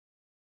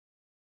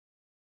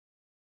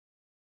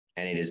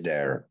and it is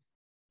there.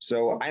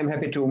 So I'm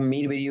happy to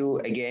meet with you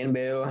again,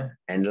 Bill,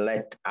 and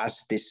let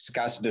us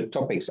discuss the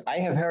topics. I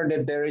have heard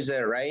that there is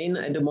a rain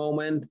at the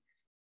moment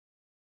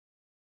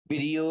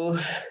with you.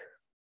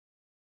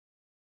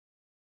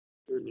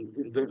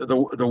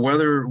 The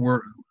weather,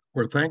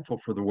 we're thankful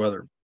for the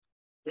weather.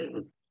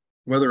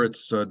 Whether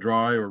it's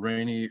dry or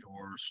rainy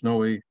or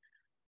snowy,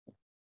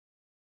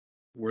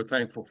 we're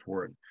thankful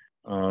for it.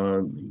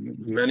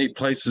 Many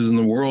places in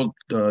the world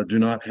do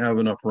not have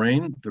enough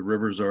rain. The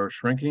rivers are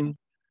shrinking.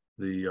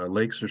 The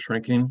lakes are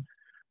shrinking.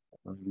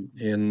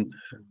 In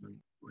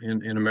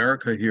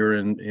America, here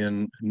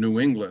in New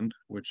England,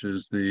 which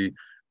is the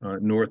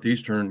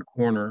northeastern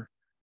corner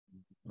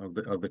of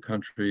the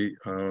country,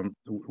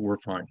 we're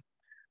fine.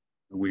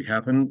 We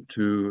happen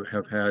to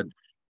have had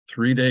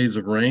 3 days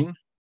of rain,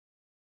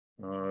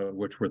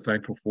 which we're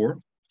thankful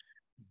for,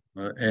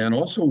 and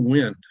also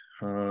wind,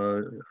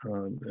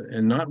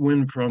 and not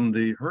wind from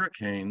the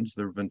hurricanes.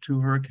 There have been 2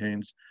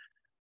 hurricanes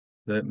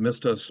that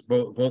missed us.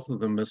 Both of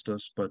them missed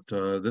us, but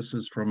this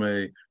is from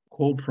a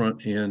cold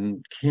front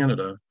in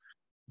Canada,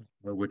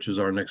 which is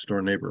our next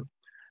door neighbor.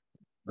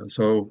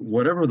 So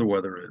whatever the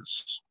weather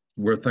is,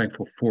 we're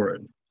thankful for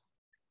it.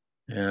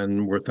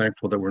 And we're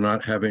thankful that we're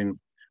not having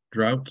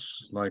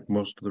droughts like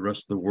most of the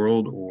rest of the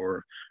world,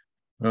 or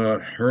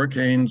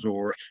hurricanes,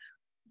 or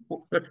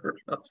whatever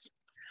else.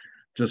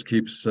 Just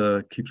keeps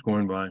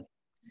going by.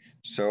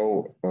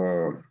 So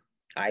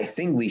I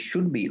think we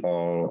should be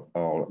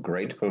all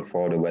grateful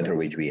for the weather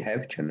which we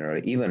have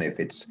generally, even if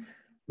it's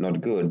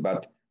not good.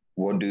 But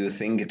what do you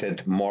think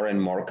that more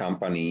and more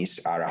companies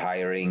are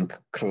hiring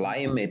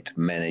climate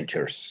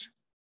managers,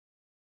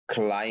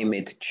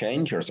 climate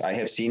changers? I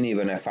have seen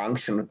even a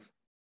function,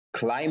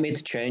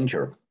 climate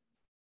changer.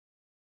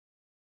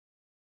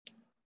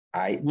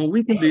 Well,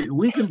 we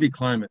can be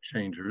climate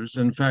changers.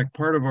 In fact,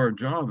 part of our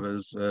job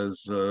as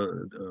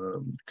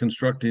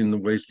constructing the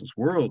wasteless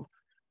world,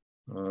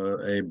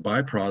 a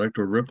byproduct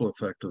or ripple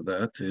effect of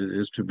that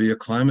is to be a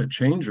climate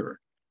changer.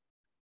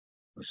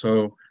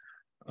 So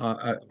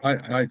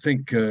I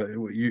think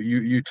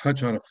you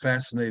touch on a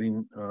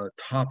fascinating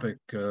topic,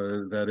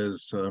 that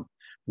is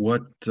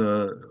what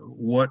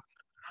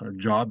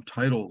job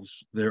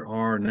titles there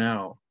are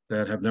now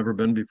that have never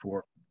been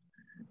before,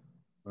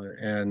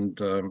 and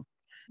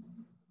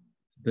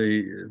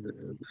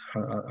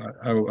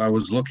I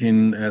was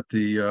looking at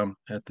the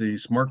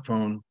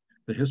smartphone,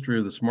 the history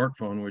of the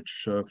smartphone,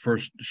 which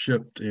first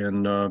shipped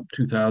in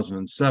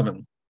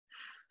 2007.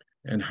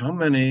 And how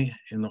many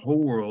in the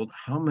whole world,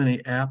 how many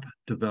app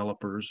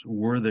developers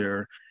were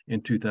there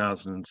in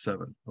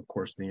 2007? Of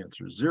course, the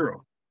answer is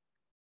 0.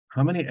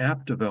 How many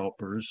app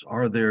developers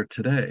are there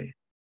today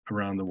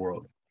around the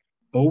world?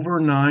 Over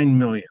 9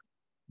 million.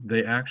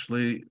 They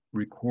actually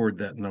record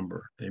that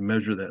number. They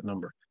measure that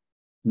number.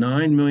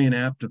 9 million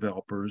app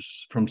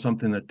developers from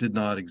something that did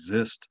not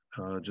exist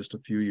just a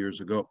few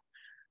years ago.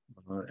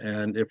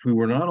 And if we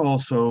were not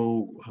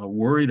also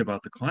worried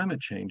about the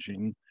climate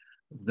changing,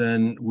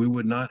 then we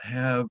would not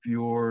have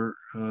your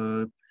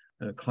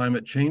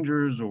climate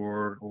changers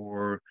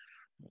or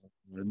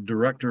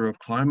director of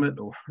climate.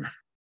 Or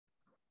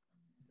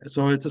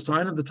so it's a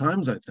sign of the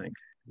times, I think.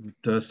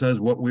 It says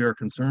what we are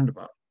concerned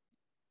about.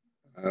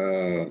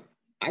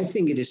 I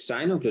think it is a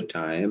sign of the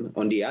time.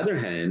 On the other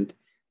hand,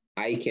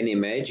 I can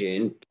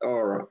imagine,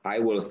 or I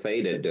will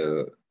say that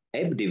the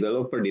app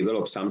developer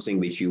develops something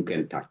which you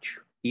can touch.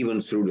 Even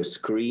through the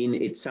screen,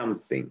 it's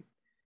something.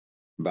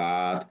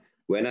 But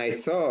when I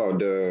saw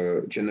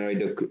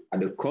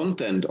the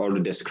content or the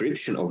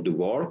description of the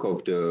work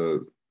of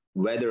the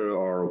weather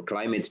or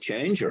climate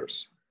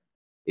changers,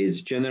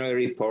 it's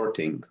generally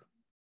reporting.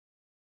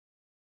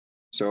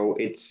 So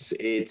it's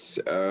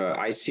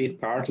I see it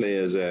partly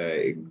as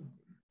a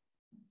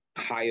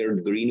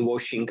hired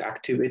greenwashing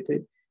activity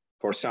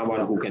for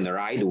someone who can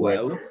write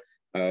well.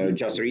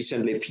 Just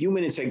recently, a few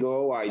minutes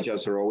ago, I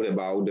just wrote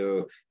about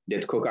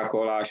that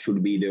Coca-Cola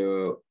should be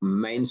the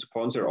main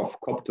sponsor of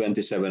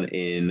COP27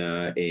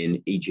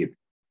 in Egypt.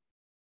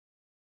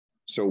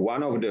 So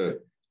one of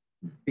the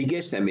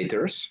biggest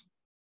emitters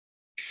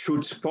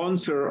should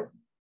sponsor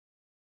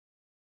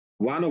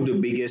one of the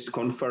biggest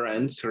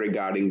conferences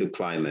regarding the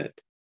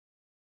climate.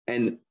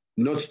 And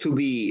not to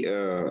be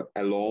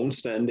alone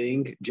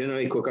standing,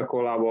 generally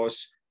Coca-Cola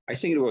was, I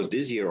think it was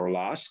this year or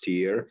last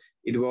year,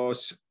 it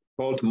was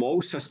called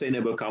most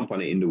sustainable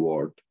company in the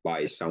world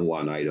by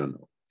someone, I don't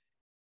know.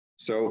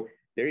 So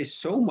there is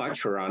so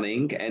much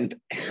running, and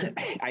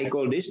I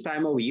call this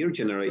time of year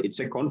generally, it's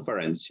a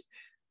conference.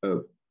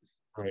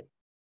 Right.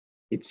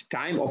 It's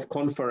time of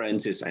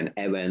conferences and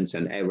events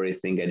and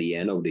everything at the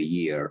end of the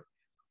year,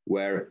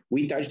 where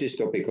we touched this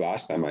topic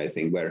last time, I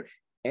think, where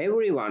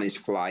everyone is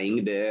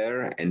flying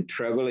there and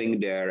traveling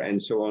there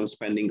and so on,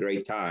 spending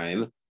great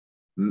time,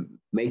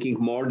 making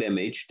more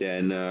damage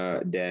than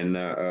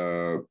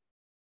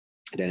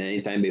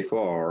any time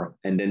before,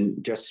 and then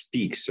just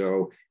speak.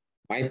 So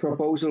my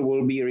proposal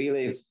will be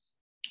really,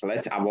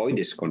 let's avoid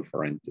these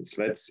conferences.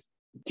 Let's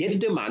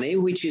get the money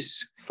which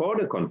is for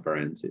the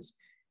conferences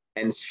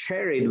and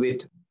share it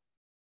with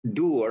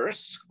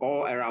doers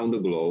all around the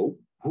globe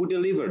who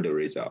deliver the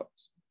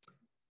results.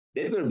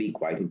 That will be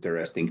quite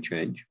interesting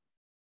change,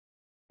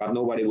 but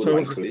nobody would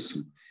like to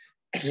listen.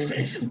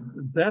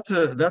 That's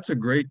a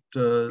great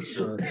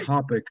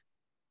topic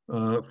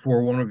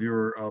for one of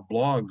your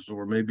blogs,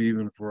 or maybe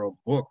even for a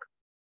book.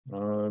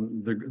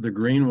 The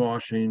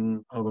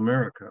greenwashing of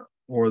America,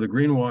 or the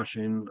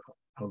greenwashing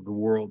of the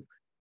world,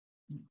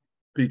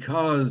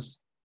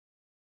 because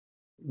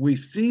we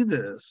see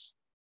this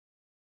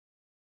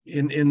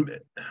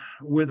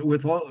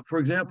with all. For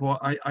example,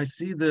 I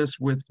see this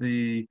with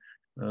the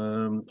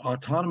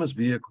autonomous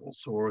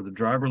vehicles or the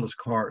driverless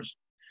cars,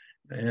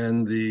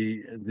 and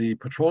the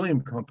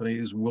petroleum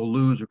companies will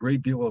lose a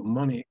great deal of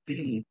money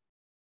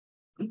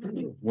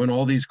when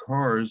all these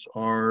cars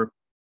are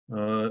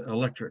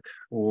electric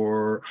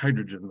or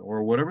hydrogen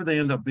or whatever they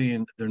end up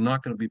being. They're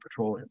not going to be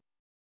petroleum.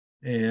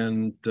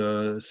 And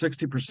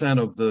 60%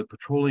 of the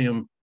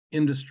petroleum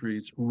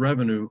industry's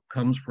revenue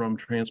comes from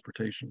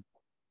transportation.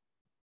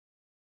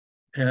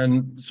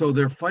 And so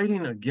they're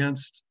fighting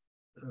against,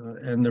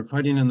 and they're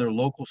fighting in their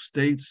local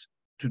states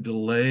to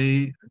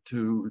delay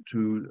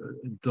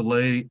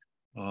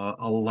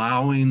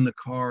allowing the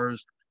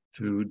cars,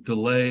 to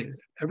delay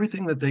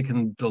everything that they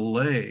can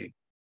delay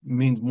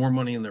means more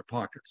money in their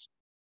pockets.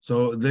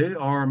 So they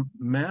are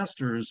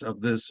masters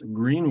of this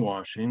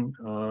greenwashing,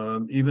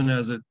 even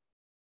as it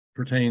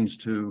pertains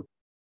to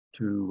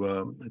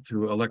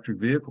electric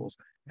vehicles.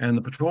 And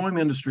the petroleum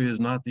industry is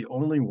not the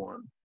only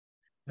one.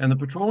 And the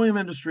petroleum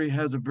industry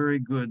has a very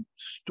good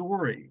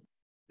story.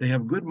 They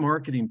have good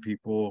marketing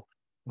people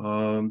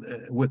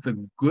with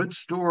a good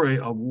story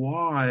of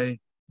why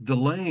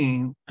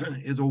delaying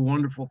is a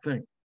wonderful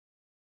thing,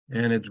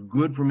 and it's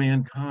good for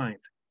mankind,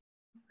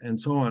 and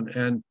so on.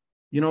 And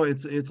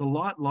it's a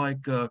lot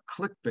like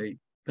clickbait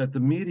that the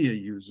media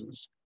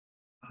uses,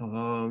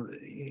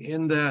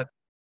 in that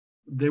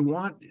they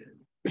want,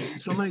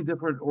 so many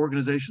different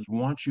organizations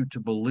want you to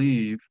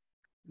believe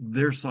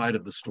their side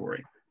of the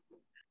story.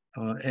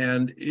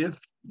 And if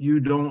you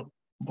don't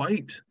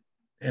fight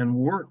and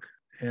work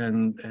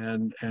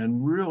and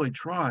really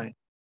try,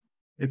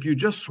 if you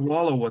just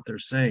swallow what they're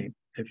saying,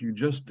 if you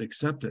just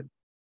accept it,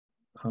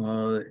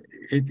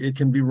 it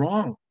can be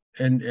wrong,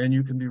 and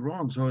you can be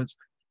wrong. So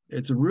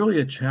it's really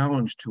a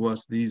challenge to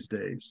us these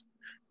days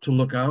to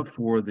look out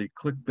for the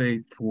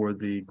clickbait, for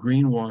the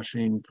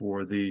greenwashing,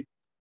 for the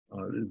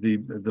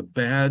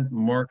bad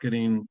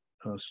marketing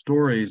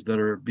stories that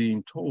are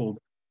being told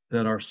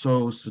that are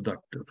so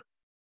seductive,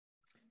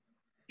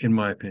 in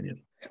my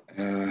opinion.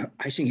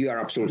 I think you are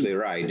absolutely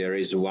right. There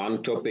is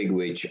one topic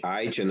which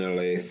I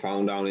generally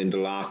found out in the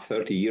last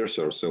 30 years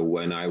or so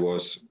when I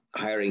was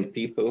hiring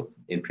people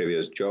in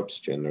previous jobs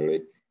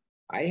generally.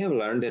 I have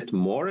learned that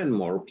more and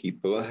more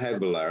people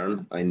have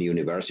learned in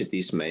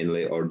universities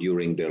mainly or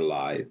during their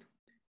life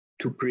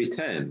to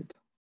pretend.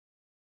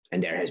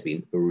 And there has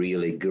been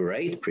really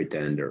great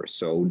pretenders.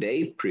 So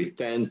they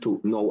pretend to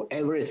know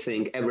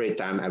everything, every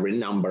time, every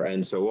number,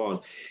 and so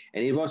on.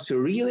 And it was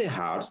really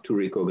hard to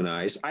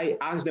recognize. I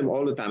ask them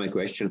all the time a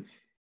question.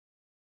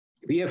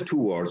 We have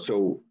two words.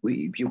 So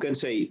you can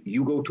say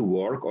you go to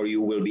work or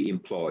you will be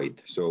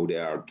employed. So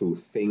there are two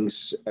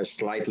things, a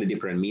slightly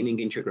different meaning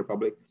in Czech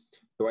Republic.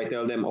 So I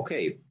tell them,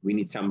 okay, we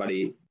need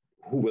somebody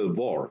who will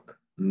work,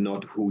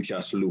 not who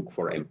just look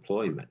for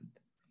employment.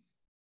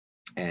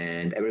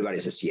 And everybody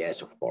says,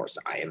 yes, of course,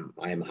 I am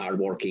a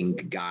hardworking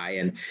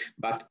guy.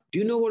 But do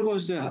you know what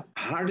was the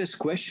hardest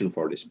question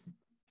for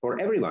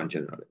everyone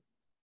generally?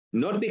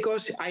 Not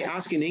because I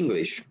ask in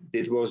English,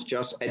 it was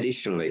just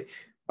additionally,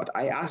 but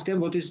I asked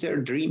them what is their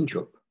dream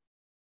job.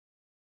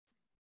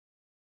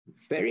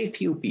 Very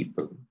few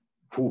people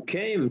who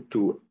came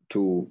to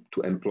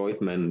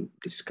employment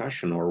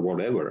discussion or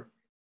whatever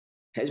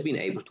has been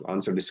able to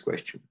answer this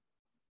question.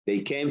 They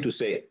came to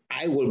say,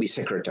 I will be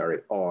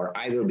secretary, or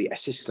I will be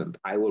assistant,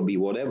 I will be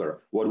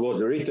whatever, what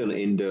was written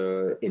in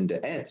the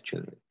ad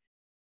generally.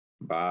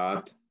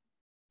 But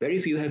very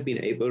few have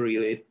been able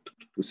really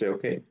to say,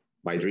 okay,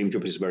 my dream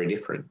job is very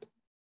different,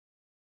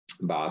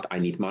 but I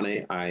need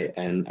money,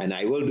 and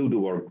I will do the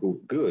work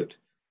good.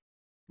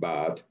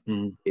 But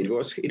it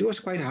was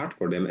quite hard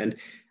for them. And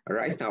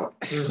right now,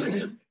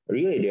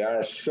 really, there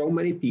are so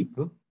many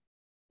people,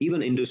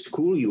 even in the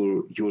school,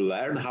 you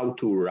learn how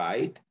to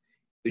write.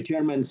 The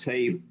Germans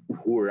say,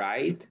 who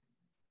write,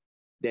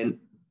 then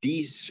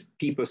these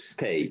people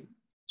stay.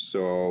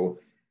 So,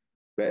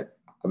 wer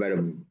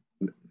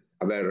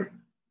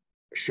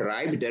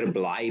schreibt, der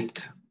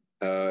bleibt,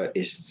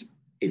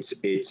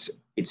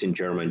 it's in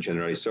German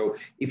generally. So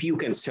if you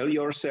can sell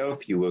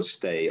yourself, you will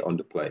stay on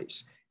the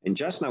place. And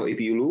just now, if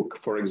you look,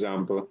 for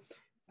example,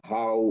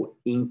 how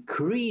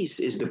increased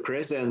is the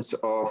presence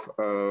of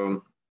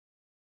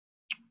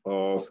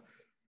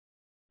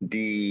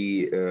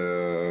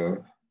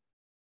the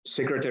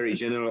Secretary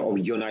General of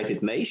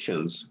United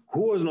Nations,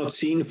 who was not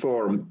seen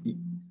for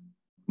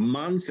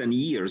months and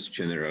years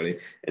generally.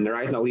 And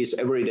right now he's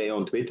every day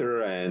on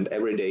Twitter and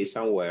every day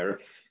somewhere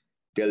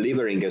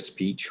delivering a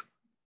speech.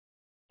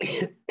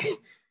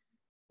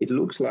 It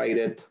looks like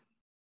that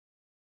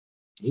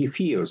he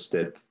feels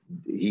that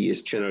he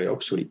is generally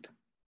obsolete.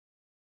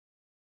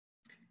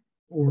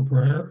 Or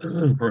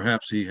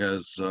perhaps he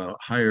has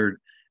hired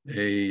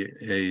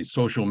a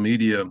social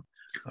media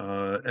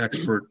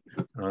expert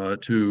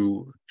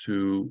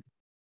to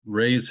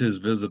raise his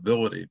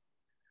visibility.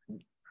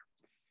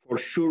 For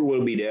sure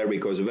will be there,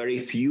 because very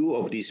few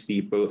of these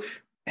people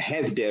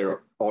have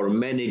their or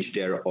manage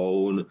their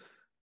own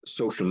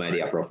social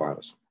media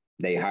profiles.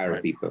 They hire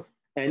people.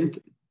 And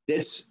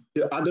that's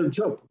the other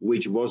job,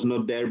 which was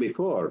not there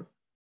before.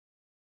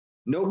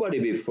 Nobody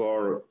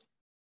before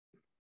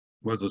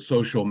was a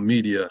social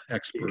media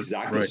expert.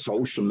 Exactly,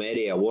 social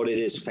media, what it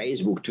is,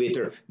 Facebook,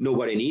 Twitter,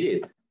 nobody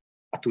needed.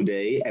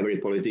 Today, every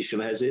politician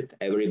has it.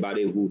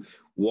 Everybody who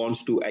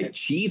wants to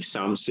achieve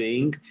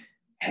something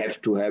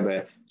have to have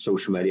a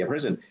social media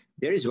presence.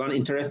 There is one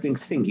interesting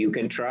thing, you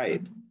can try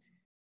it.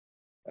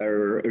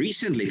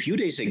 Recently, a few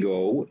days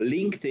ago,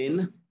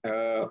 LinkedIn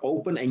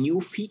opened a new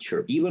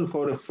feature, even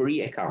for a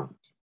free account.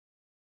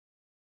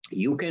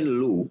 You can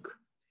look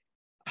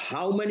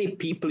how many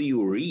people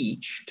you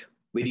reached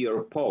with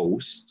your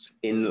posts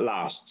in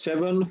last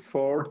 7,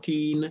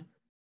 14,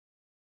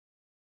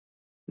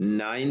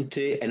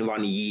 90, and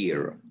 1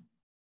 year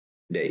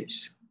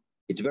days.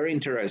 It's very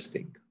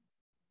interesting.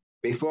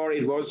 Before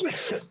it was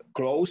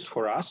closed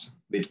for us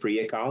with free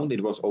account,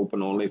 it was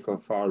open only for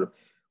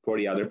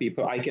the other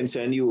people. I can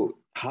send you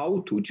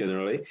how to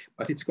generally,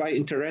 but it's quite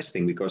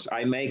interesting because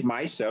I make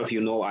myself,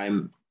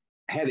 I'm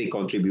heavy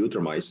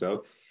contributor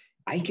myself.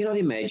 I cannot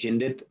imagine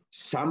that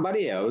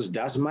somebody else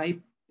does my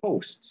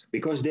posts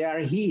because they are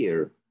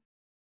here.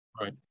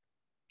 Right.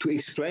 To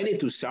explain it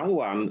to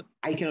someone,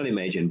 I cannot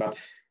imagine, but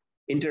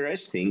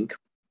interesting,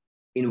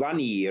 in 1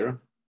 year,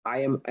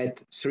 I am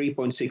at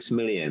 3.6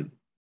 million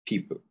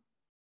people.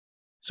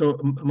 So,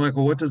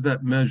 Michael, what does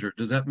that measure?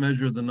 Does that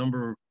measure the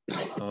number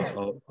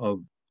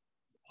of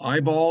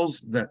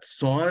eyeballs that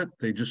saw it?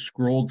 They just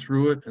scrolled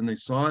through it and they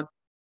saw it,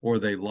 or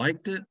they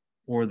liked it,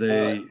 or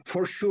they...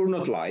 For sure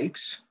not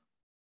likes,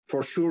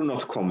 for sure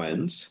not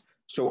comments.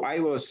 So I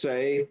will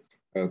say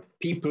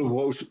people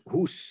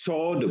who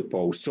saw the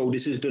post. So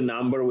this is the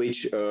number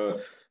which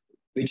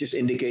is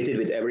indicated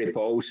with every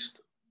post.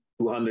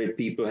 200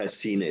 people have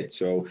seen it.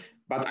 So,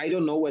 but I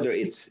don't know whether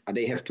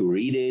they have to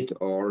read it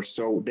or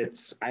so.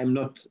 I'm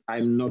not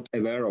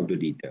aware of the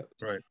details.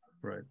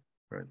 Right.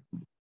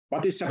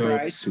 But it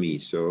surprised me.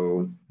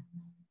 So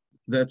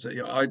that's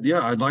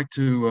I'd like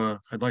to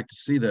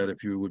see that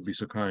if you would be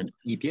so kind.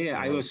 Yeah,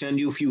 I will send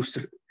you a few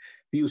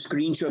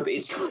screenshots.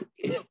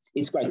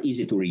 It's quite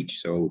easy to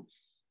reach. So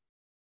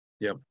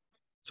yeah.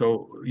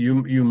 So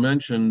you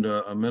mentioned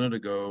a minute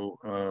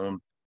ago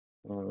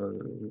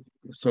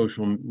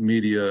social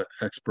media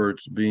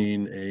experts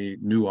being a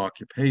new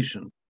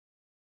occupation.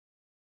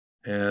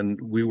 And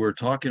we were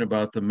talking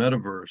about the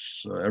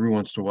metaverse. Every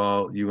once in a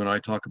while, you and I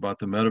talk about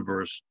the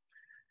metaverse.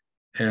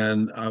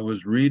 And I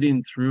was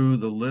reading through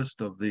the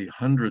list of the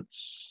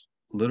hundreds,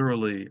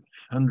 literally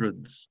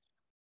hundreds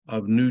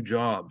of new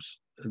jobs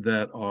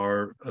that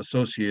are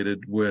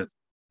associated with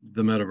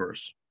the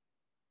metaverse.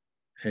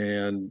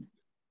 And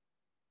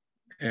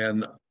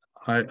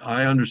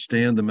I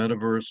understand the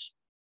metaverse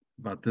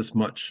about this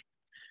much.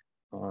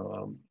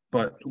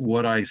 But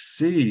what I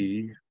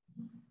see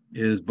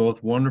is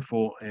both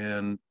wonderful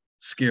and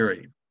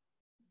scary.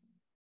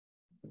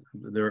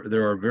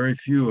 There are very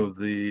few of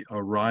the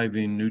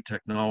arriving new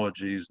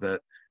technologies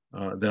that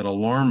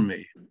alarm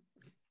me.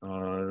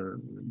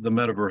 The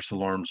metaverse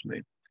alarms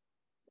me,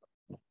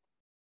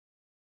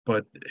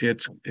 but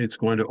it's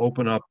going to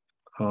open up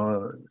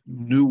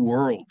new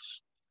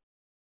worlds,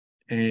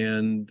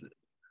 and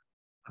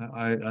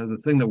the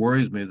thing that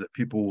worries me is that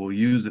people will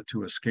use it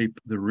to escape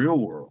the real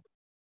world,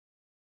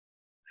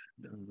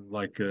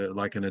 like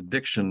an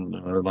addiction,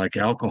 like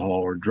alcohol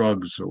or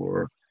drugs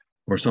or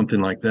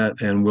something like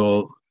that, and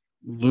will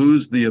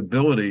lose the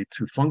ability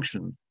to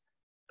function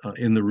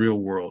in the real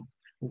world,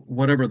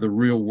 whatever the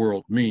real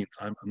world means.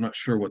 I'm not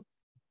sure what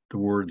the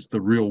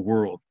real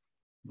world,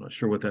 I'm not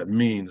sure what that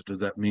means. Does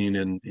that mean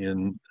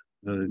in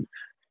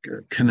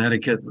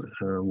Connecticut,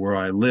 where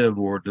I live,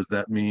 or does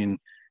that mean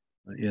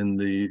in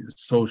the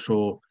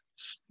social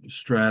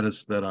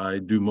stratus that I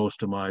do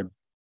most of my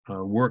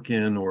work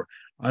in? Or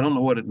I don't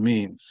know what it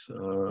means,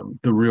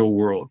 the real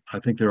world. I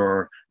think there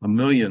are a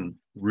million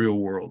real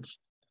worlds,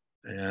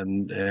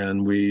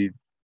 and we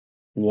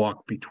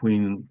walk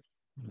between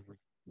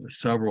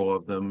several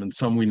of them, and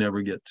some we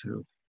never get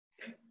to.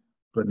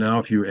 But now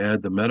if you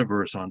add the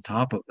metaverse on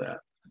top of that.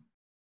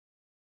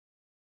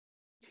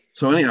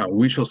 So anyhow,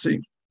 we shall see.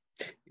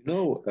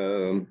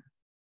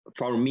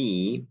 For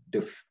me,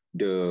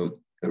 the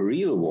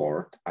real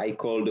world, I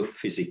call the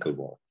physical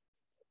world.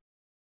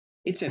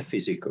 It's a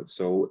physical.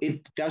 So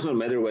it does not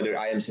matter whether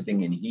I am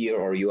sitting in here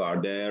or you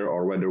are there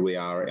or whether we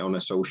are on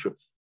a social.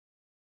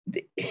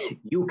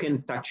 You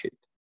can touch it.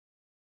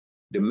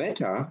 The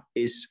meta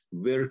is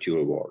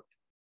virtual world.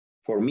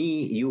 For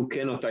me, you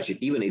cannot touch it.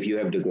 Even if you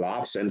have the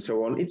gloves and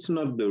so on, it's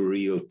not the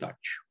real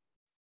touch.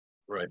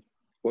 Right.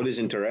 What is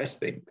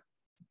interesting,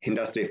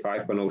 Industry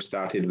 5.0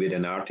 started with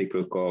an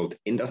article called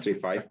Industry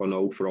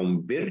 5.0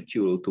 from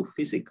Virtual to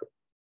Physical.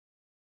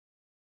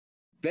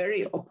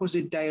 Very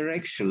opposite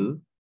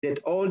direction that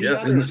all the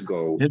others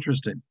go.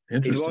 Interesting.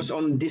 It was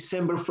on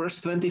December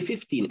 1st,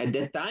 2015. At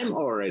that time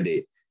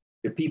already,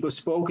 the people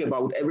spoke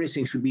about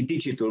everything should be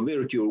digital,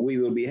 virtual, we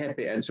will be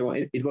happy, and so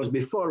on. It was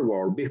before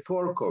war,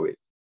 before COVID.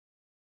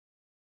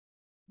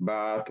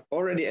 But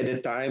already at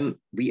the time,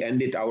 we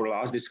ended our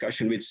last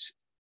discussion with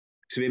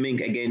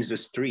swimming against the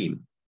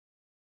stream.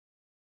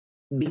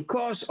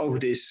 Because of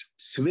this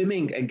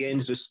swimming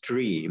against the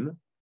stream,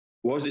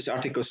 was this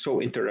article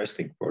so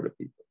interesting for the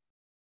people?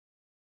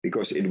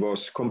 Because it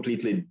was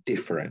completely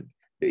different.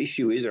 The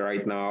issue is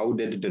right now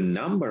that the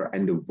number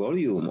and the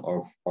volume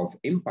of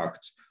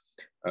impacts,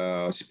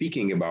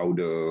 speaking about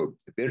the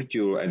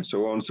virtual and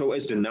so on, so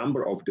as the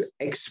number of the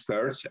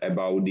experts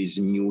about these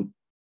new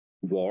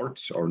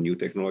words or new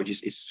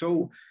technologies is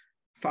so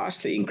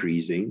fastly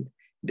increasing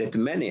that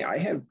I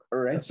have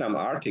read some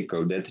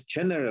article that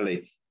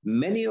generally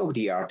many of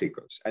the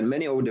articles and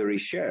many of the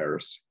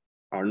research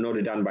are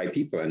not done by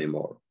people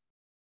anymore.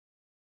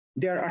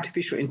 They are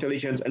artificial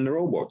intelligence and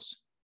robots.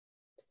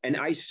 And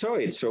I saw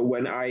it. So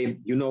when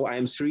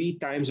I'm 3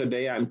 times a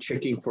day, I'm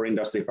checking for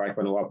Industry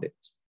 5.0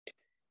 updates.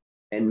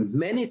 And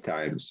many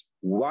times,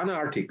 one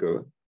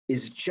article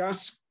is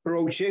just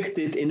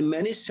projected in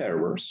many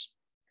servers.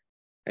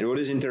 And what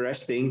is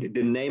interesting,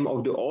 the name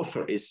of the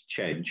author is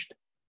changed.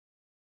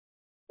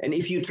 And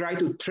if you try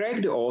to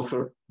track the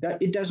author, that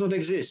it does not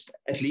exist.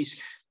 At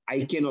least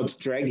I cannot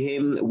track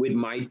him with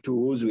my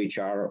tools, which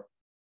are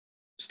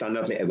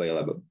standardly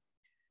available.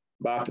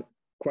 But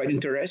quite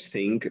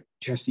interesting,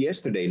 just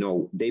yesterday,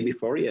 day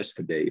before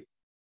yesterday,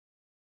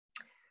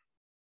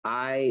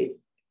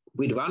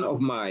 with one of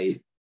my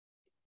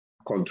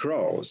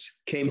controls,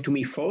 came to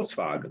me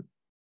Volkswagen.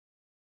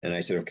 And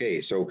I said,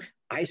 okay, so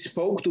I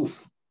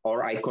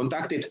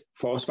contacted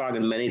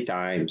Volkswagen many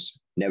times,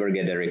 never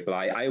get a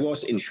reply. I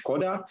was in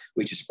Skoda,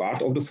 which is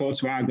part of the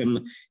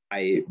Volkswagen.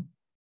 I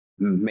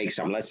make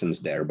some lessons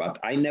there, but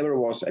I never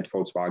was at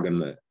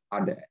Volkswagen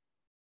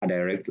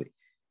directly.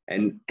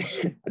 And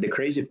the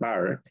crazy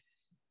part,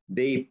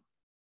 they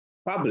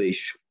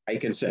publish, I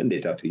can send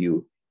it to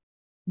you.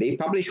 They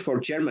publish for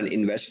German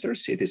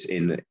investors, it is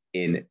in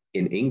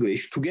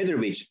English, together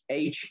with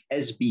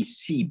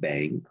HSBC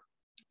Bank,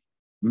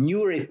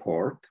 new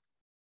report,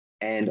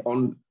 and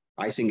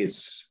I think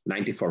it's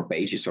 94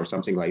 pages or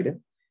something like that.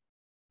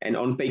 And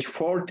on page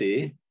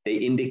 40, they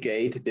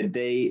indicate that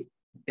they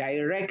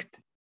direct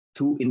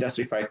to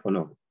Industry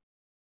 5.0.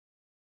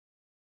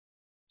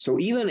 So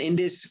even in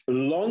this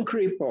long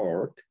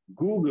report,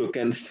 Google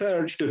can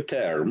search the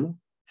term,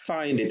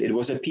 find it. It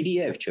was a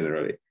PDF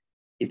generally.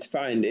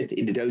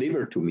 It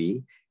delivered to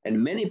me.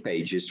 And many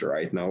pages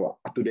right now,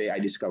 today I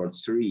discovered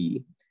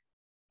 3,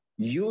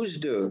 use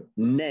the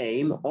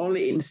name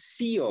only in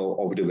SEO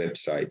of the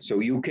website. So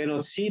you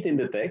cannot see it in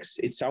the text.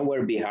 It's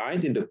somewhere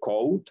behind in the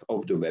code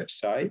of the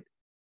website,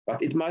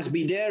 but it must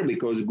be there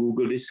because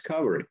Google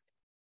discovered it.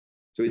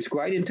 So it's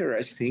quite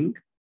interesting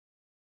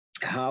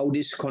how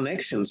these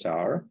connections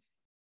are.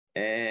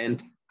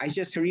 And I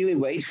just really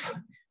wait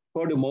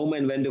for the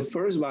moment when the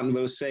first one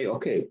will say,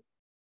 okay,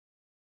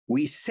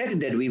 we said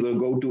that we will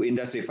go to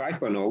Industry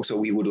 5.0, so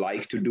we would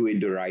like to do it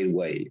the right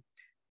way.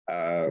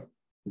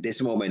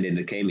 This moment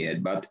didn't came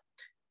yet, but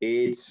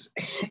it's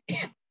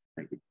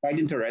quite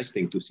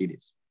interesting to see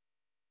this.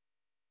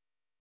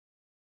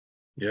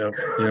 Yeah.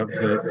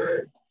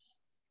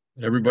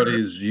 Everybody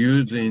is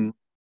using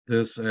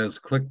this as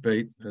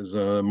clickbait, as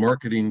a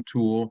marketing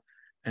tool,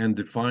 and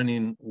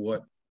defining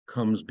what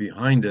comes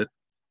behind it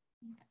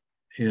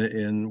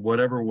in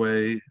whatever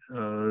way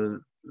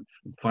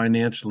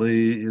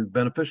financially is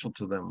beneficial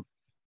to them.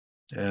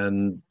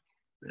 And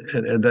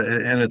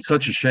it's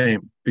such a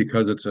shame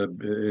because it's a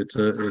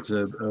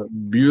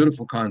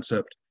beautiful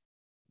concept,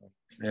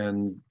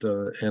 and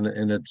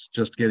it's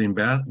just getting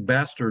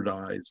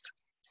bastardized.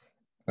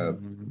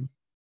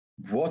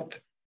 What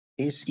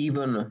is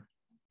even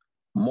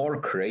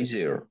more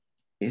crazier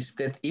is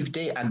that if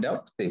they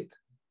adopt it,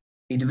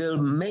 it will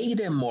make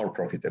them more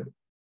profitable.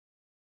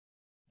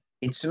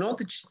 It's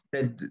not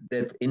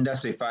that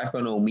Industry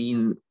 5.0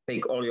 mean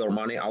take all your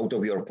money out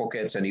of your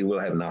pockets and you will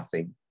have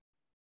nothing.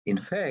 In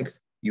fact,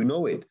 you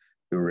know it,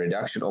 the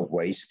reduction of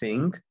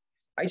wasting.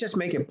 I just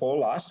make a poll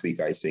last week,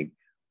 I think.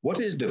 What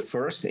is the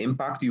first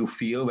impact you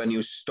feel when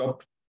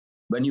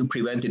you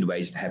prevented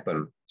waste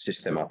happen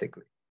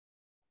systematically?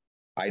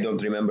 I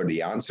don't remember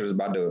the answers,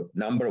 but the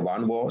number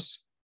 1 was,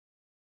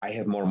 I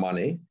have more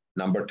money.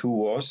 Number 2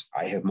 was,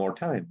 I have more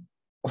time.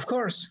 Of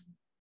course,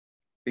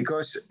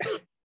 because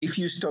if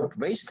you stop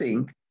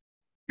wasting,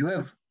 you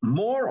have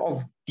more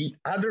of the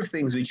other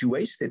things which you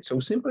wasted. So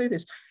simple it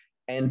is.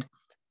 And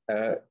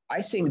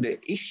I think the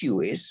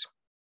issue is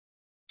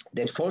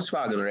that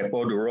Volkswagen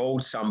report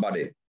wrote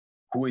somebody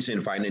who is in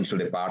financial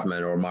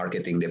department or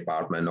marketing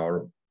department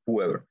or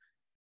whoever,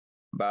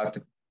 but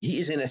he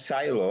is in a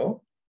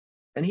silo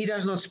and he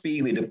does not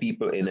speak with the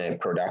people in a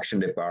production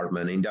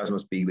department. He does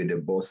not speak with the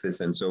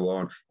bosses and so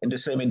on. And the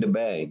same in the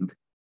bank.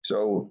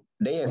 So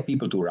they have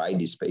people to write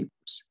these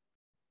papers.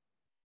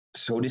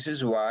 So this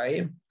is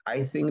why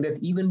I think that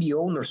even the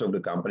owners of the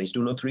companies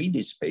do not read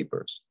these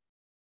papers,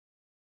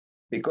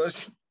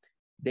 because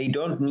they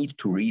don't need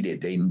to read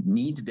it. They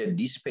need that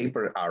these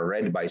papers are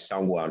read by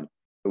someone.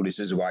 So this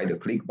is why the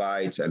click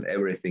bites and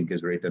everything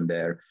is written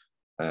there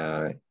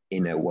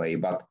in a way.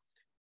 But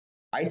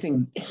I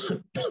think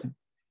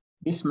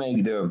this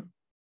makes the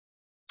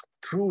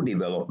true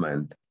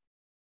development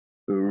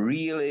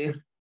really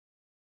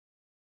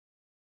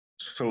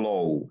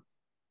slow.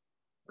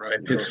 Right.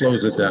 It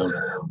slows it down.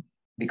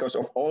 Because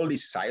of all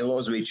these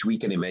silos, which we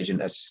can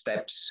imagine as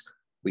steps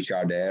which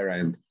are there.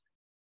 And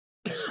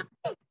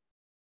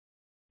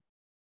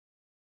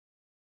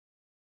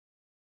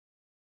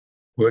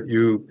what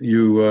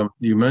you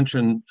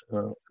mentioned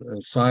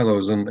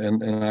silos,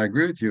 and I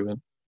agree with you.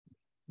 And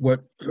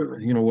what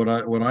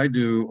what I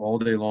do all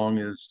day long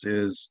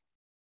is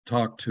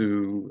talk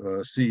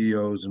to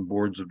CEOs and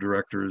boards of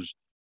directors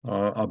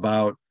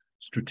about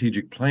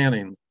strategic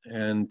planning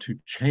and to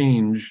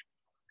change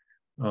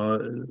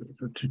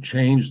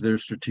their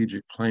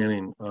strategic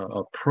planning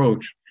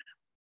approach.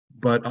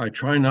 But I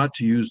try not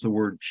to use the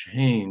word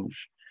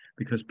change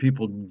because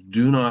people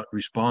do not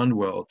respond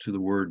well to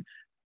the word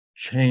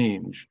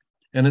change.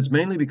 And it's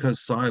mainly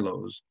because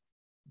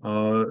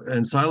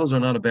and silos are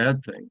not a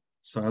bad thing.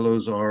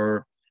 Silos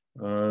are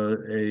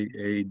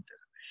a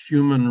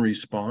human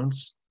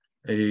response,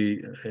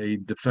 a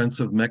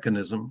defensive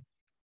mechanism,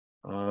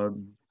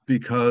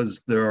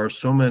 because there are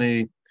so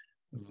many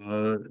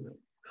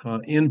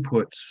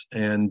inputs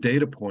and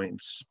data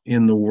points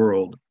in the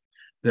world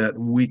that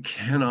we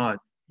cannot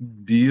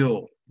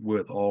deal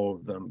with all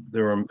of them.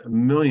 There are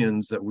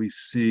millions that we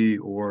see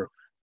or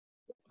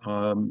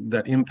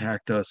that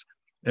impact us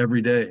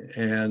every day.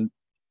 And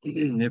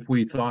if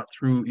we thought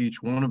through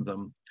each one of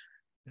them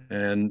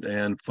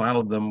and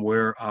filed them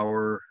where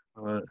our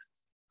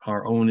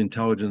own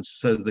intelligence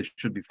says they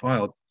should be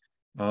filed,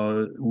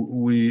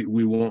 we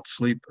won't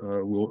sleep.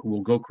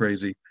 We'll go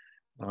crazy.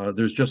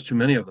 There's just too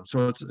many of them.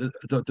 So it's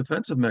a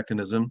defensive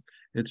mechanism.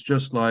 It's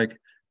just like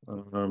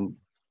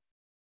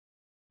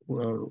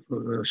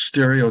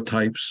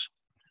stereotypes,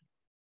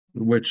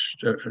 which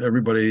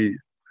everybody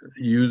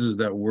uses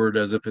that word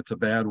as if it's a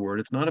bad word.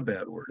 It's not a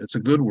bad word. It's a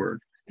good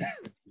word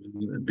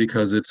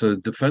because it's a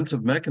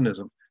defensive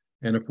mechanism.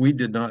 And if we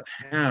did not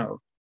have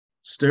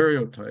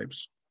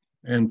stereotypes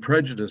and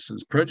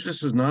prejudices,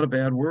 prejudice is not a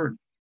bad word.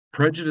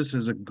 Prejudice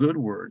is a good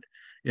word.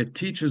 It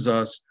teaches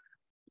us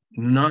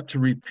not to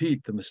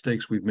repeat the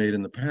mistakes we've made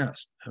in the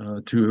past.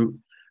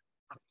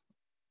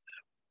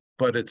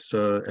 But it's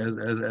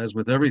as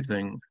with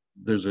everything,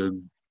 there's a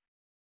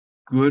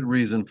good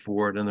reason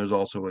for it, and there's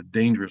also a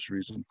dangerous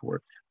reason for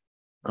it.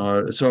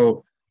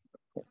 So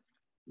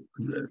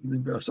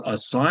a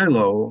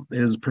silo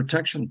is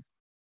protection,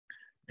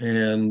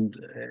 and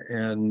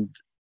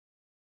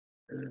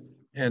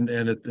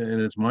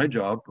it's my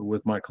job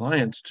with my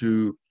clients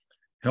to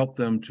help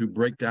them to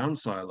break down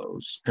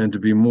silos and to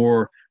be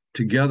more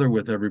together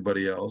with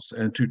everybody else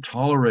and to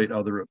tolerate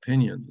other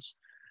opinions.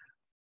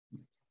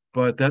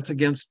 But that's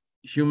against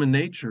human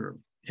nature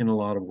in a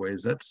lot of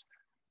ways. That's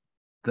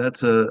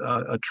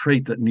a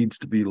trait that needs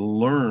to be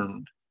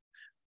learned,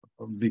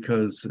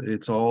 because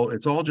it's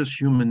all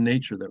just human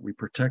nature that we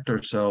protect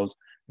ourselves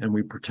and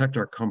we protect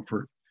our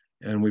comfort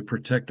and we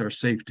protect our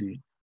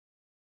safety,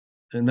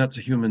 and that's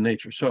a human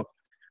nature. So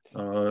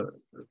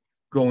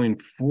going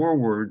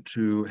forward,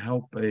 to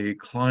help a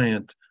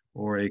client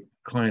or a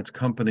client's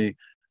company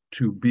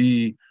to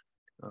be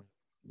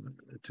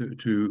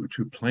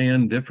to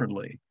plan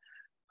differently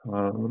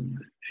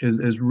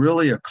is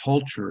really a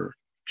culture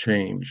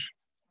change.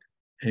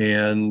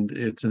 And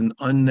it's an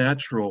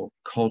unnatural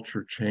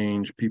culture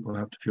change. People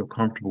have to feel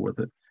comfortable with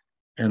it.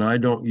 And I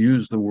don't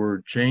use the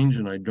word change,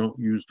 and I don't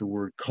use the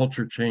word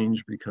culture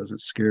change because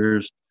it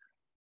scares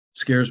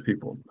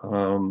people.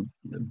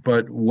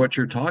 But what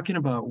you're talking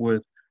about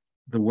with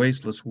the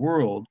wasteless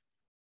world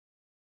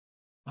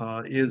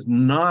is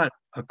not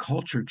a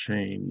culture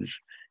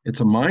change. It's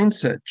a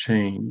mindset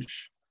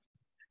change.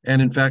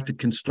 And in fact, it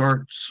can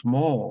start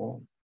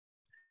small.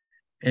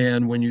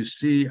 And when you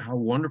see how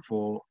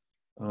wonderful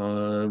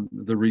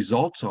the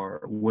results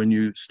are, when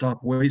you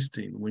stop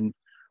wasting,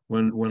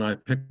 when I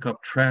pick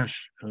up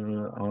trash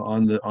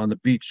on the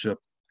beach,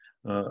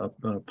 a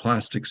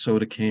plastic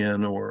soda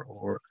can,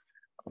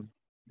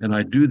 and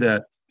I do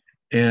that,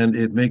 and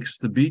it makes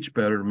the beach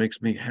better, it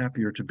makes me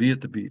happier to be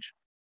at the beach.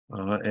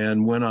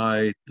 And when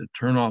I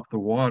turn off the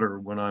water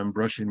when I'm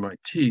brushing my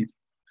teeth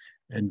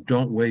and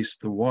don't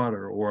waste the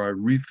water, or I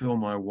refill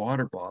my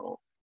water bottle,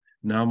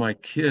 now my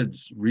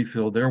kids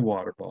refill their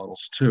water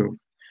bottles too.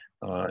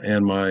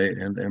 And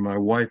my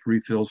wife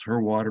refills her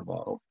water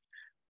bottle,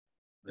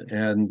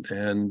 and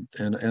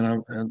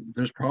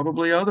there's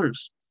probably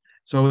others.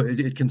 So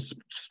it can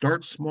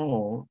start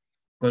small,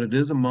 but it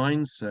is a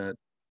mindset.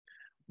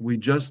 We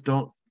just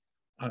don't.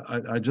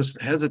 I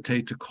just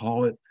hesitate to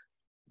call it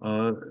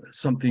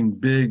something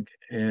big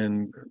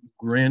and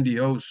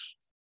grandiose.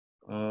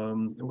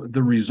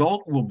 The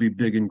result will be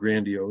big and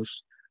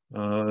grandiose,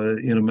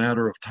 in a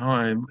matter of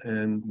time,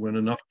 and when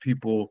enough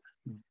people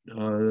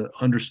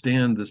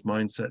understand this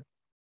mindset.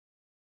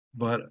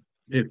 But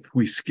if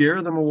we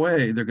scare them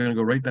away, they're going to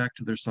go right back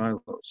to their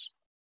silos.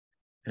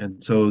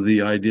 And so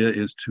the idea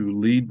is to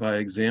lead by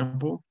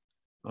example,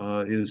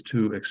 is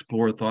to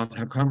explore thoughts,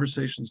 have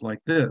conversations like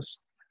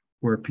this,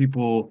 where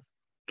people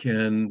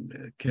can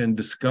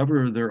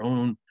discover their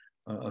own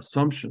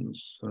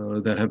assumptions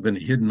that have been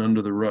hidden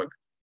under the rug,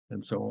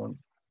 and so on.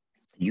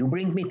 You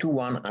bring me to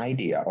one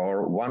idea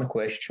or one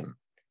question.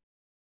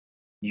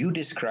 You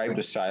describe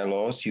the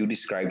silos, you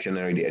describe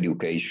generally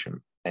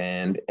education.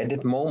 And at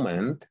that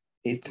moment,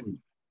 it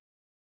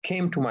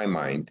came to my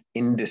mind.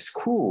 In the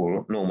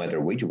school, no matter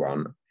which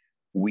one,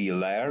 we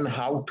learn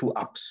how to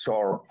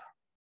absorb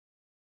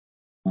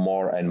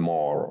more and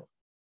more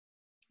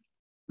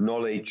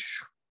knowledge,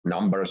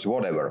 numbers,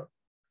 whatever.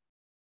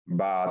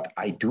 But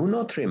I do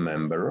not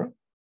remember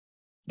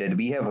that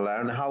we have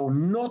learned how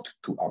not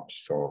to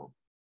absorb,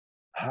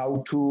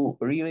 how to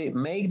really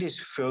make this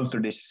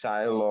filter, this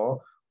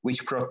silo,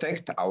 which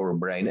protect our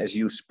brain, as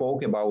you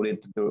spoke about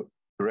it the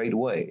great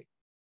way.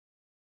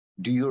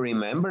 Do you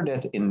remember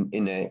that in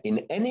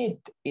any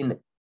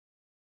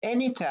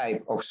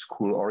type of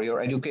school or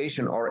your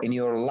education or in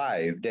your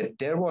life that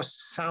there was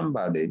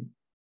somebody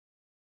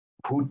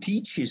who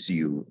teaches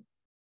you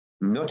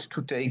not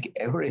to take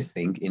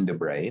everything in the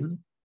brain?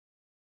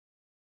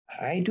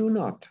 I do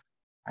not.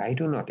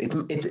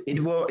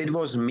 It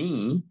was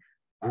me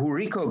who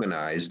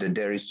recognized that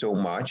there is so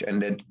much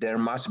and that there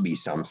must be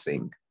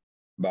something.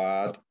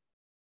 But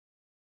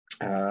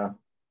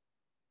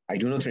I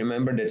do not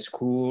remember that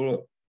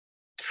school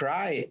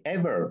try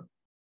ever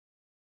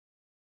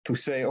to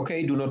say,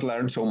 okay, do not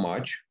learn so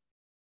much.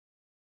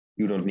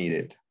 You don't need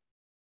it.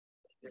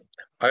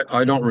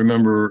 I don't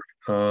remember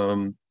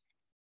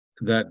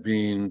that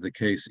being the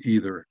case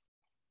either.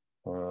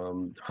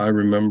 I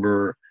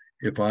remember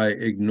if I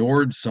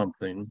ignored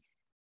something,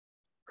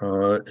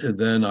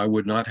 then I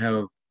would not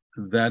have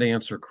that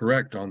answer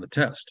correct on the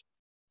test.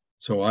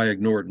 So I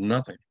ignored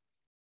nothing.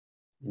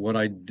 What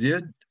I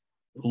did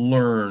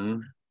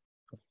learn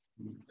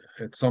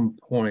at some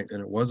point,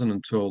 and it wasn't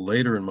until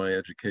later in my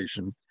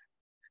education,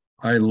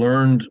 I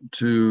learned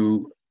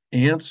to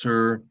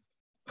answer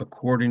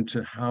according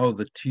to how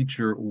the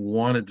teacher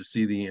wanted to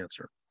see the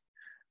answer.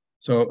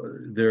 So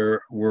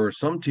there were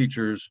some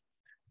teachers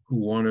who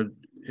wanted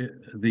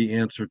the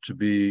answer to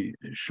be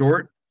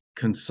short,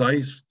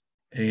 concise,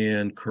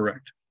 and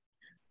correct.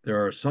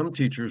 There are some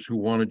teachers who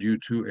wanted you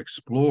to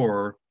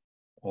explore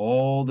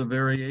all the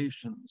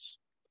variations.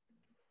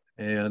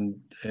 And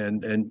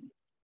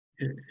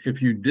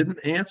if you didn't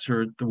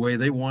answer it the way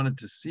they wanted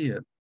to see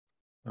it,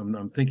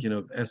 I'm thinking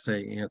of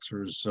essay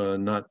answers,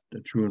 not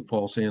true and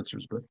false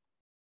answers, but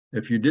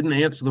if you didn't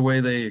answer the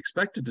way they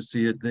expected to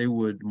see it, they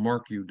would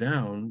mark you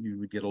down. You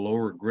would get a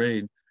lower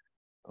grade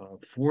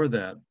for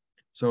that.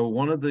 So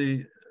one of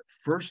the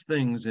first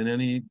things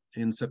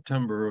in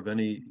September of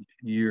any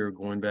year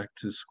going back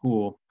to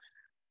school,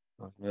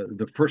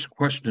 the first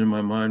question in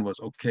my mind was,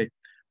 okay,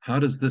 how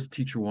does this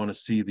teacher want to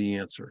see the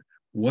answer?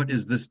 What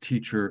is this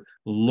teacher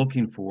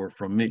looking for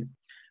from me?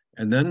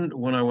 And then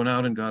when I went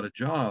out and got a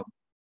job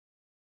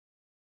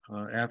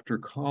after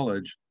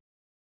college,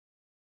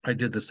 I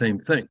did the same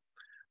thing.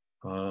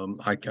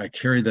 I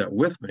carried that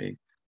with me.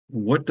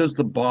 What does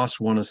the boss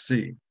want to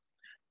see?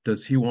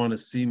 Does he want to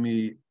see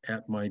me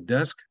at my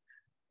desk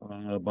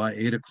by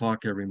 8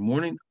 o'clock every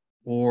morning?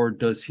 Or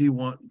does he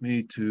want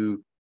me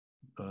to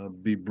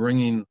be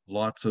bringing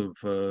lots of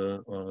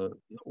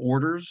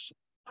orders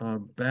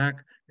back,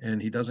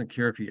 and he doesn't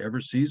care if he ever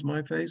sees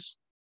my face?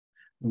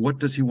 What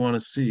does he want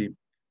to see?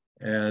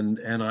 And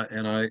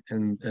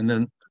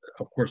then,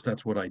 of course,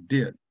 that's what I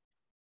did.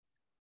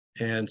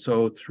 And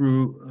so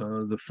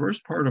through the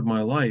first part of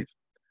my life,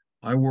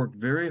 I worked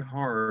very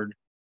hard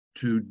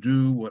to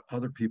do what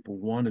other people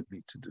wanted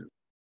me to do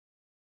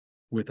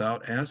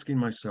without asking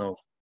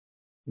myself,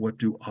 what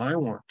do I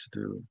want to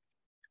do?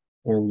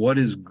 Or what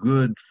is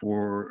good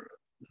for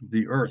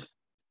the earth?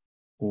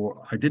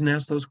 Or I didn't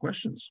ask those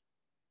questions.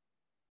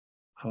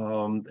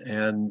 And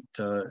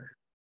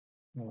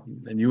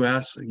you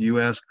ask,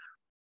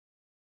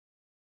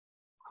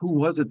 who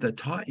was it that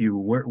taught you?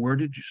 Where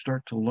did you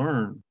start to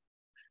learn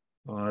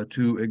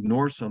to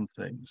ignore some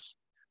things?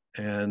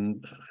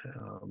 And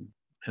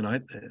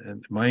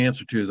my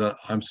answer to you is that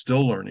I'm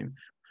still learning.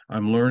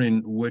 I'm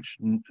learning which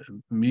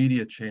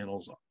media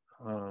channels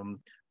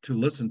to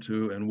listen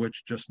to and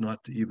which just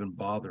not to even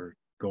bother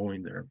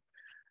going there.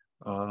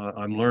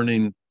 I'm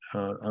learning.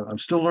 I'm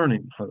still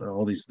learning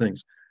all these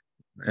things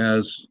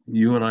as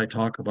you and I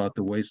talk about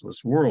the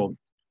wasteless world,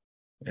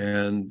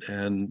 and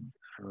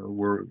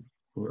we're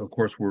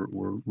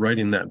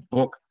writing that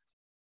book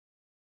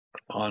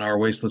on our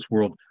wasteless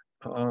world,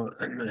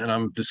 and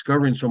I'm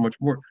discovering so much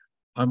more.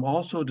 I'm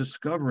also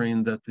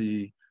discovering that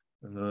the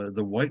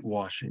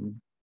whitewashing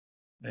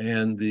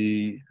and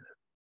the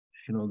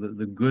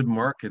good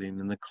marketing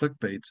and the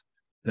clickbaits,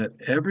 that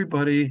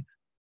everybody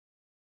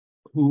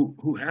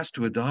who has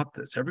to adopt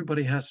this,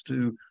 everybody has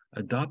to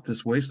adopt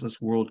this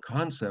wasteless world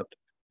concept,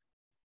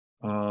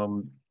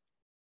 but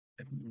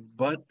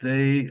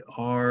they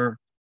are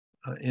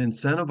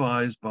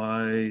incentivized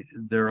by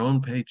their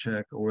own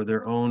paycheck or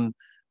their own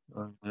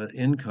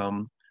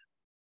income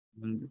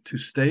to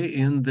stay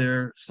in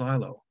their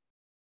silo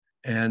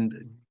and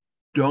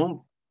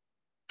don't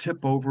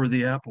tip over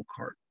the apple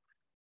cart.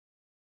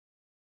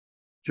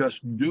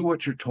 Just do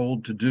what you're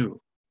told to do,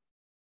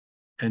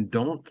 and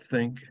don't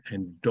think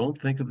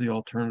of the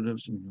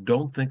alternatives, and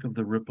don't think of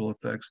the ripple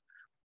effects.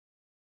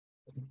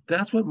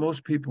 That's what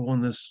most people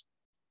in this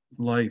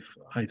life,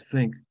 I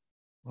think,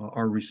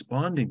 are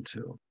responding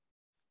to.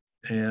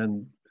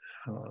 And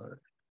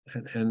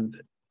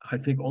I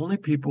think only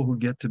people who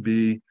get to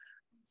be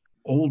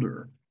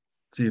older.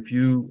 See, if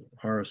you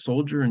are a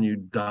soldier and you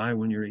die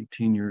when you're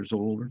 18 years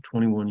old or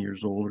 21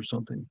 years old or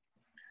something,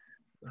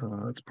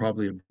 it's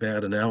probably a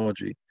bad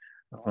analogy,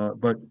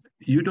 but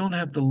you don't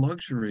have the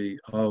luxury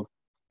of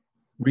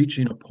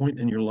reaching a point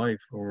in your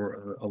life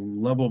or a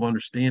level of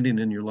understanding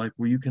in your life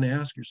where you can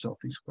ask yourself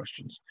these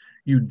questions.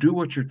 You do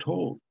what you're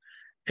told.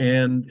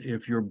 And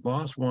if your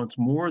boss wants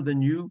more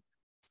than you,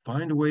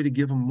 find a way to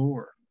give them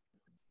more.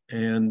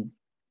 And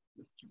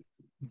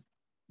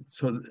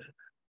so,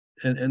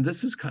 and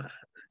this is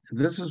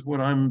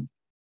what I'm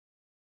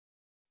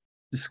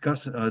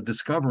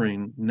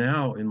discovering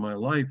now in my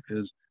life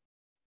is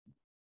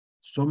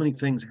so many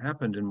things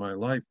happened in my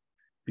life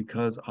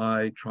because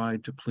I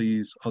tried to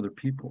please other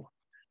people,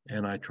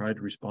 and I tried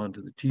to respond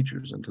to the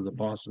teachers and to the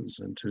bosses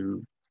and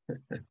to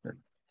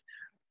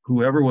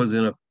whoever was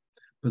in a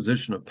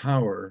position of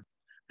power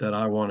that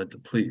I wanted to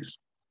please.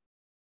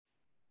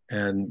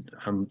 And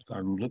I'm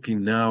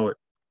looking now at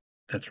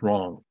that's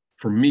wrong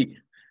for me.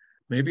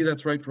 Maybe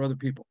that's right for other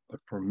people,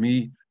 but for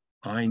me,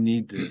 I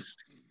need to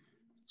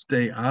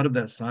stay out of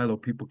that silo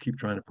people keep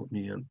trying to put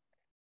me in.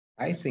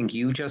 I think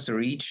you just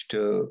reached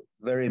the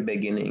very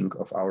beginning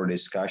of our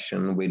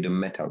discussion with the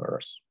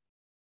metaverse.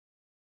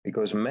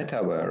 Because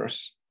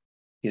metaverse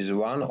is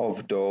one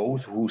of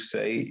those who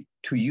say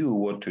to you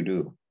what to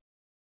do.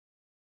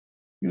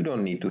 You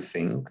don't need to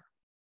think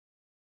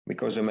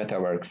because the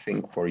metaverse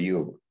think for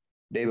you.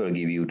 They will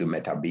give you the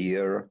meta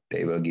beer,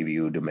 they will give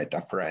you the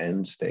meta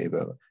friends, they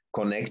will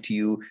connect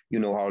you. You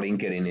know how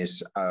LinkedIn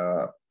is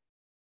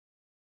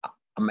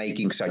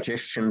making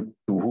suggestion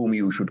to whom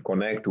you should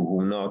connect, to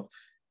whom not.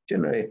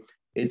 Generally,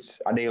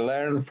 they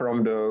learn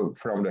from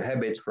the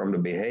habits, from the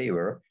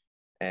behavior,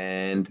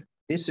 and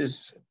this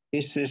is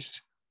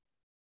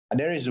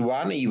there is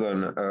one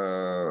even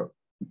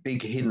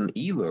big hidden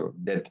evil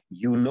that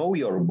you know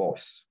your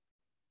boss,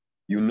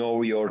 you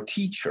know your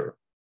teacher,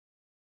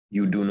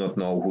 you do not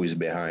know who is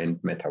behind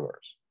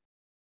metaverse.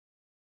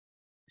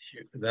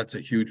 That's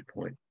a huge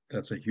point.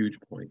 That's a huge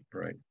point,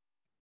 right?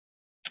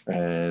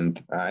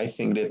 And I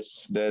think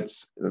that's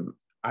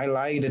I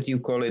like that you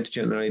call it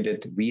generally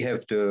that we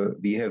have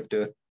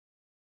the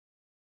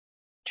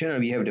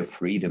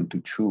freedom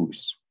to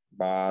choose,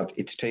 but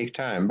it takes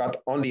time.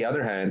 But on the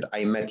other hand,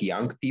 I met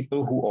young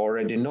people who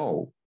already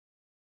know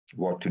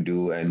what to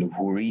do and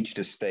who reach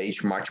the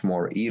stage much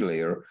more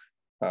earlier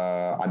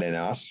than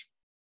us,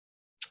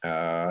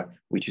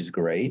 which is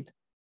great.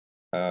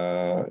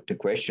 The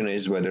question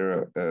is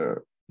whether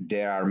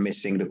they are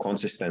missing the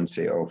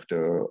consistency of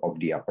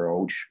the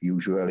approach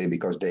usually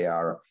because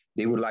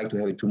they would like to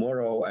have it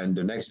tomorrow and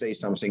the next day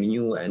something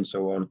new and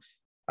so on.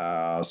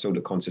 So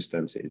the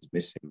consistency is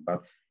missing.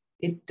 But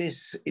it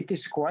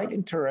is quite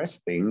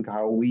interesting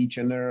how we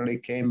generally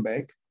came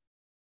back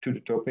to the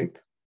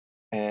topic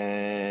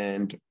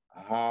and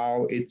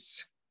how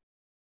is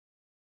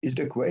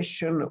the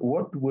question,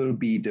 what will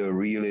be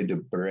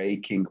the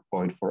breaking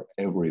point for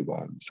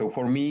everyone? So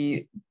for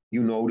me,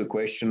 you know the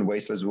question,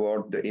 wasteless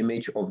world, the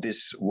image of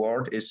this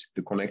word is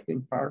the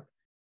connecting part.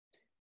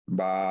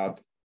 But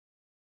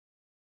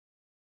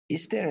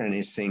is there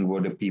anything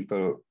where the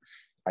people,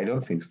 I don't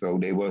think so,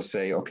 they will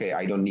say, okay,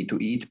 I don't need to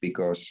eat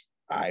because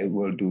I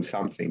will do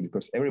something,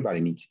 because everybody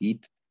needs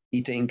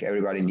eating,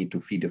 everybody needs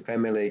to feed the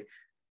family.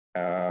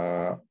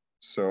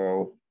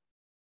 So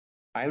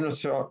I'm not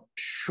so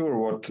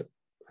sure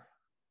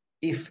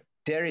if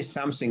there is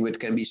something which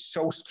can be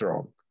so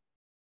strong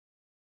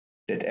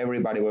that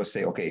everybody will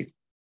say, okay,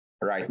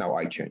 right now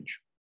I change.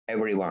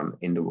 Everyone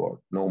in the world,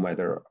 no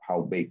matter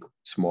how big,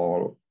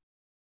 small,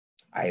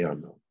 I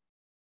don't know.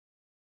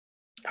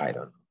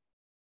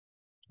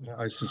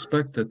 I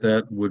suspect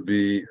that would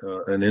be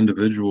an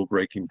individual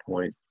breaking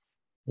point,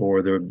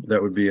 or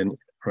that would be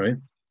right.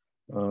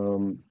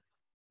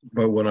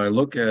 But when I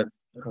look at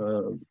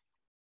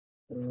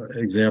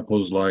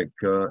examples like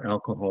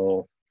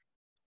alcohol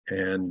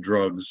and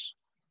drugs,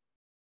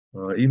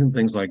 even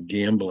things like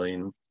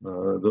gambling,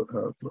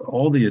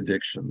 all the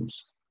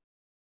addictions,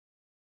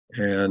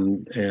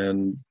 and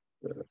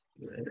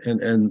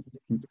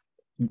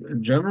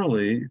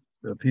generally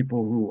the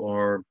people who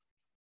are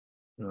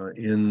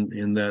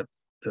in that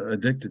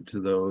addicted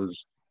to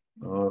those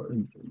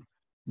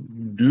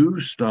do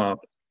stop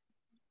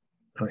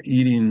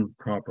eating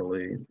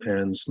properly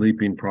and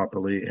sleeping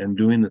properly and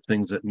doing the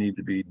things that need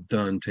to be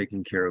done,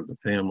 taking care of the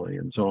family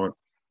and so on.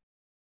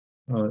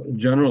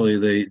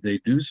 Generally, they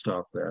do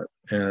stop that,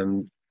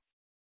 and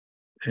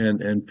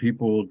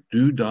people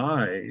do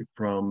die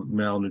from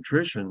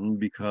malnutrition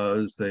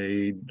because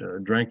they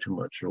drank too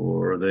much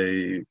or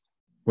they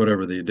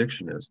whatever the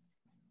addiction is.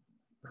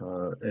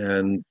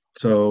 And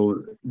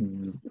so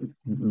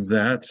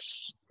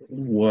that's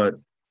what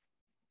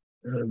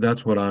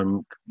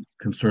I'm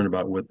concerned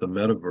about with the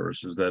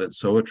metaverse, is that it's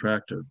so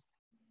attractive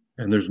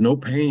and there's no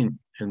pain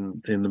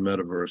in the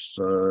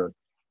metaverse.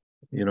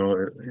 You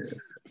know,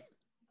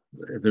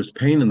 there's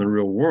pain in the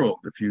real world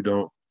if you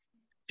don't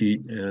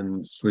eat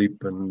and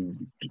sleep and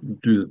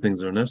do the things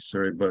that are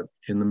necessary, but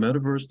in the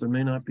metaverse there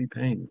may not be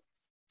pain.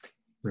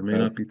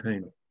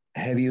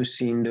 Have you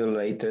seen the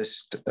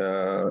latest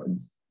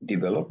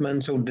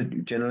development? So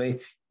generally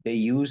they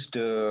use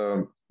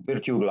the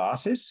virtual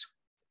glasses,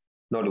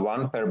 not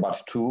one pair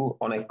but two,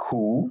 on a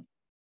cow.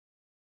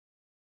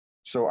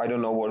 So I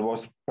don't know what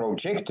was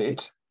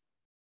projected,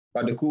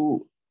 but the cow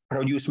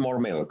produced more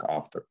milk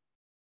after.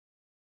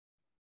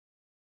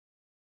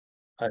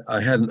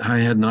 I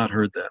had not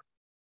heard that.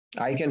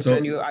 I can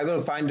send you, I will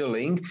find the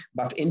link,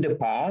 but in the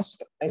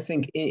past, I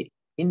think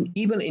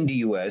even in the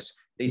US,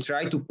 they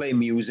try to play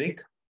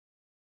music.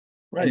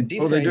 Right. And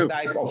different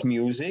type of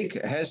music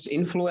has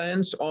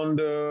influence on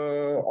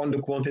the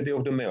quantity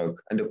of the milk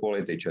and the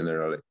quality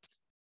generally.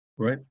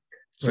 Right.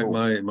 So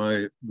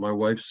my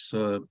wife's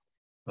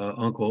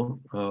uncle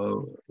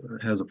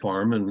has a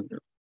farm and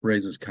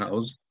raises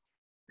cows,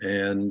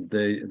 and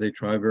they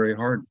try very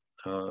hard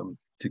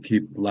to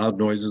keep loud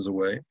noises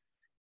away.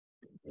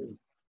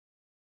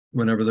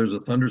 Whenever there's a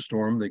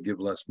thunderstorm, they give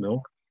less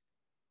milk,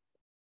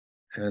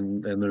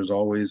 and there's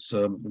always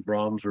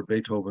Brahms or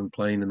Beethoven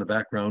playing in the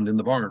background in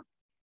the barn.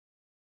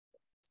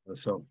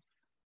 So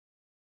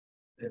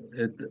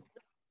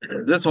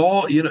this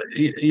all, you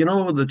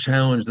know, the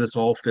challenge, this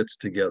all fits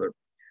together.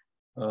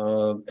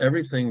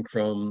 Everything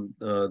from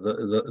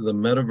the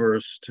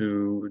metaverse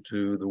to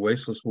the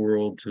wasteless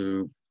world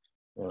to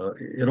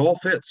it all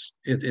fits.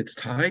 It's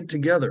tied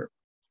together,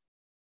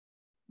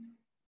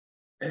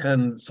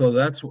 and so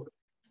that's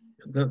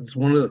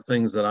one of the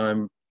things that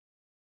I'm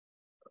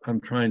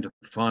trying to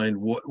find.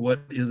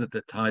 What is it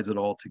that ties it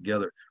all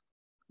together?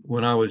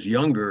 When I was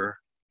younger,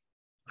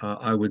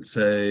 I would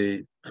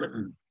say,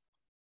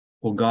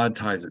 well, God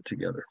ties it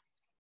together.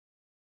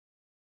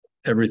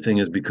 Everything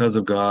is because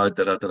of God.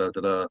 Da da da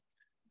da da.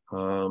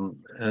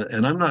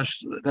 And I'm not.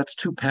 That's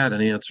too pat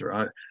an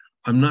answer.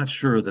 I'm not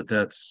sure that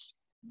that's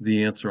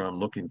the answer I'm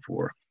looking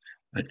for.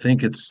 I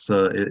think it's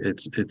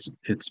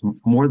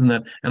more than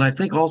that, and I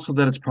think also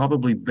that it's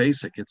probably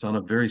basic. It's on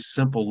a very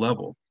simple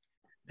level,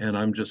 and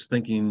I'm just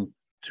thinking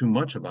too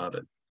much about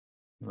it.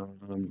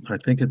 I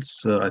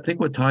think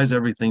what ties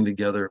everything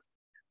together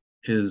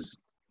is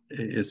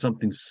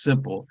something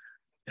simple,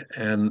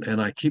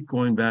 and I keep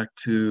going back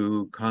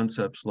to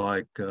concepts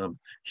like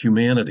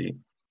humanity,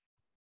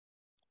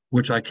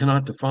 which I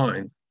cannot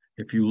define.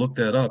 If you look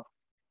that up,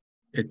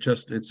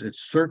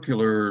 it's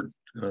circular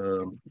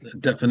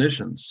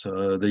definitions.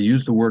 They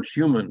use the word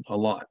human a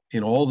lot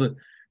in all the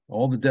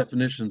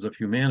definitions of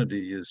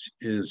humanity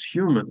is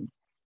human,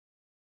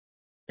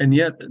 and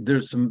yet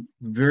there's some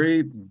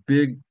very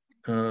big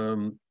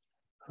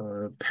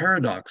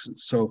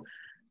paradoxes. So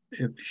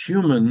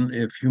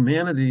if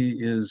humanity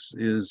is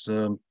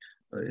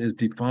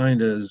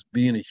defined as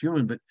being a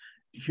human, but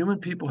human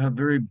people have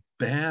very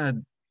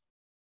bad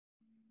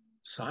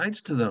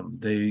sides to them.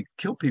 They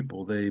kill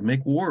people, they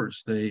make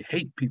wars, they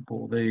hate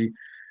people,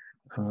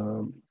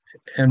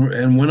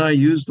 and when I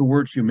use the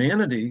word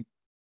humanity,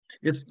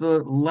 it's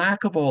the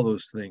lack of all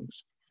those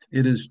things.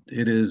 It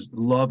is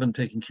love and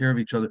taking care of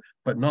each other,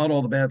 but not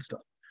all the bad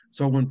stuff.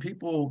 So when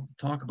people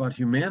talk about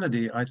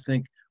humanity, I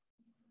think,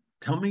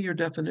 tell me your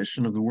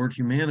definition of the word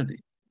humanity.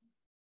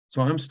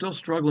 So I'm still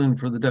struggling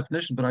for the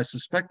definition, but I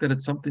suspect that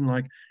it's something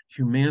like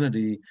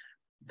humanity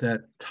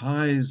that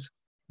ties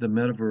the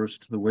metaverse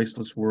to the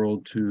wasteless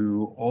world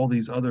to all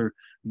these other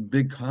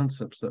big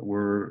concepts that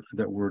we're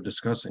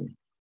discussing.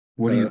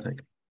 What do you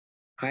think?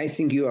 I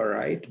think you are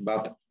right,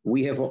 but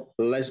we have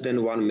less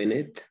than 1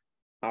 minute.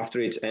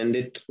 After it's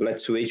ended,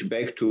 let's switch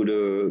back to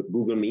the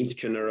Google Meet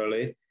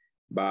generally,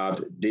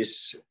 but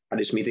this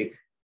meeting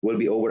will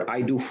be over.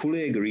 I do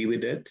fully agree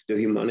with that. The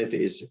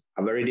humanity is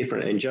a very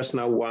different. And just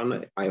now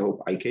I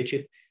hope I catch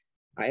it.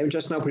 I am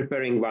just now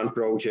preparing one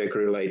project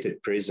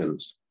related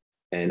prisons.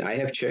 And I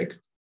have checked,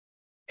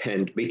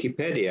 and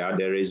Wikipedia,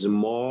 there is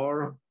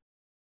more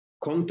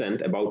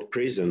content about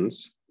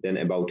prisons than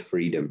about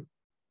freedom.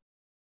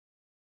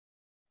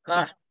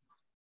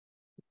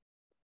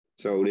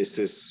 So this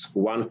is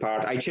one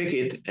part. I check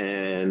it,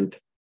 and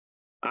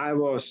I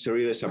was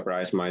really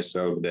surprised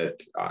myself that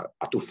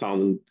to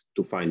find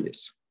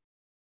this.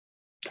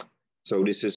 So this is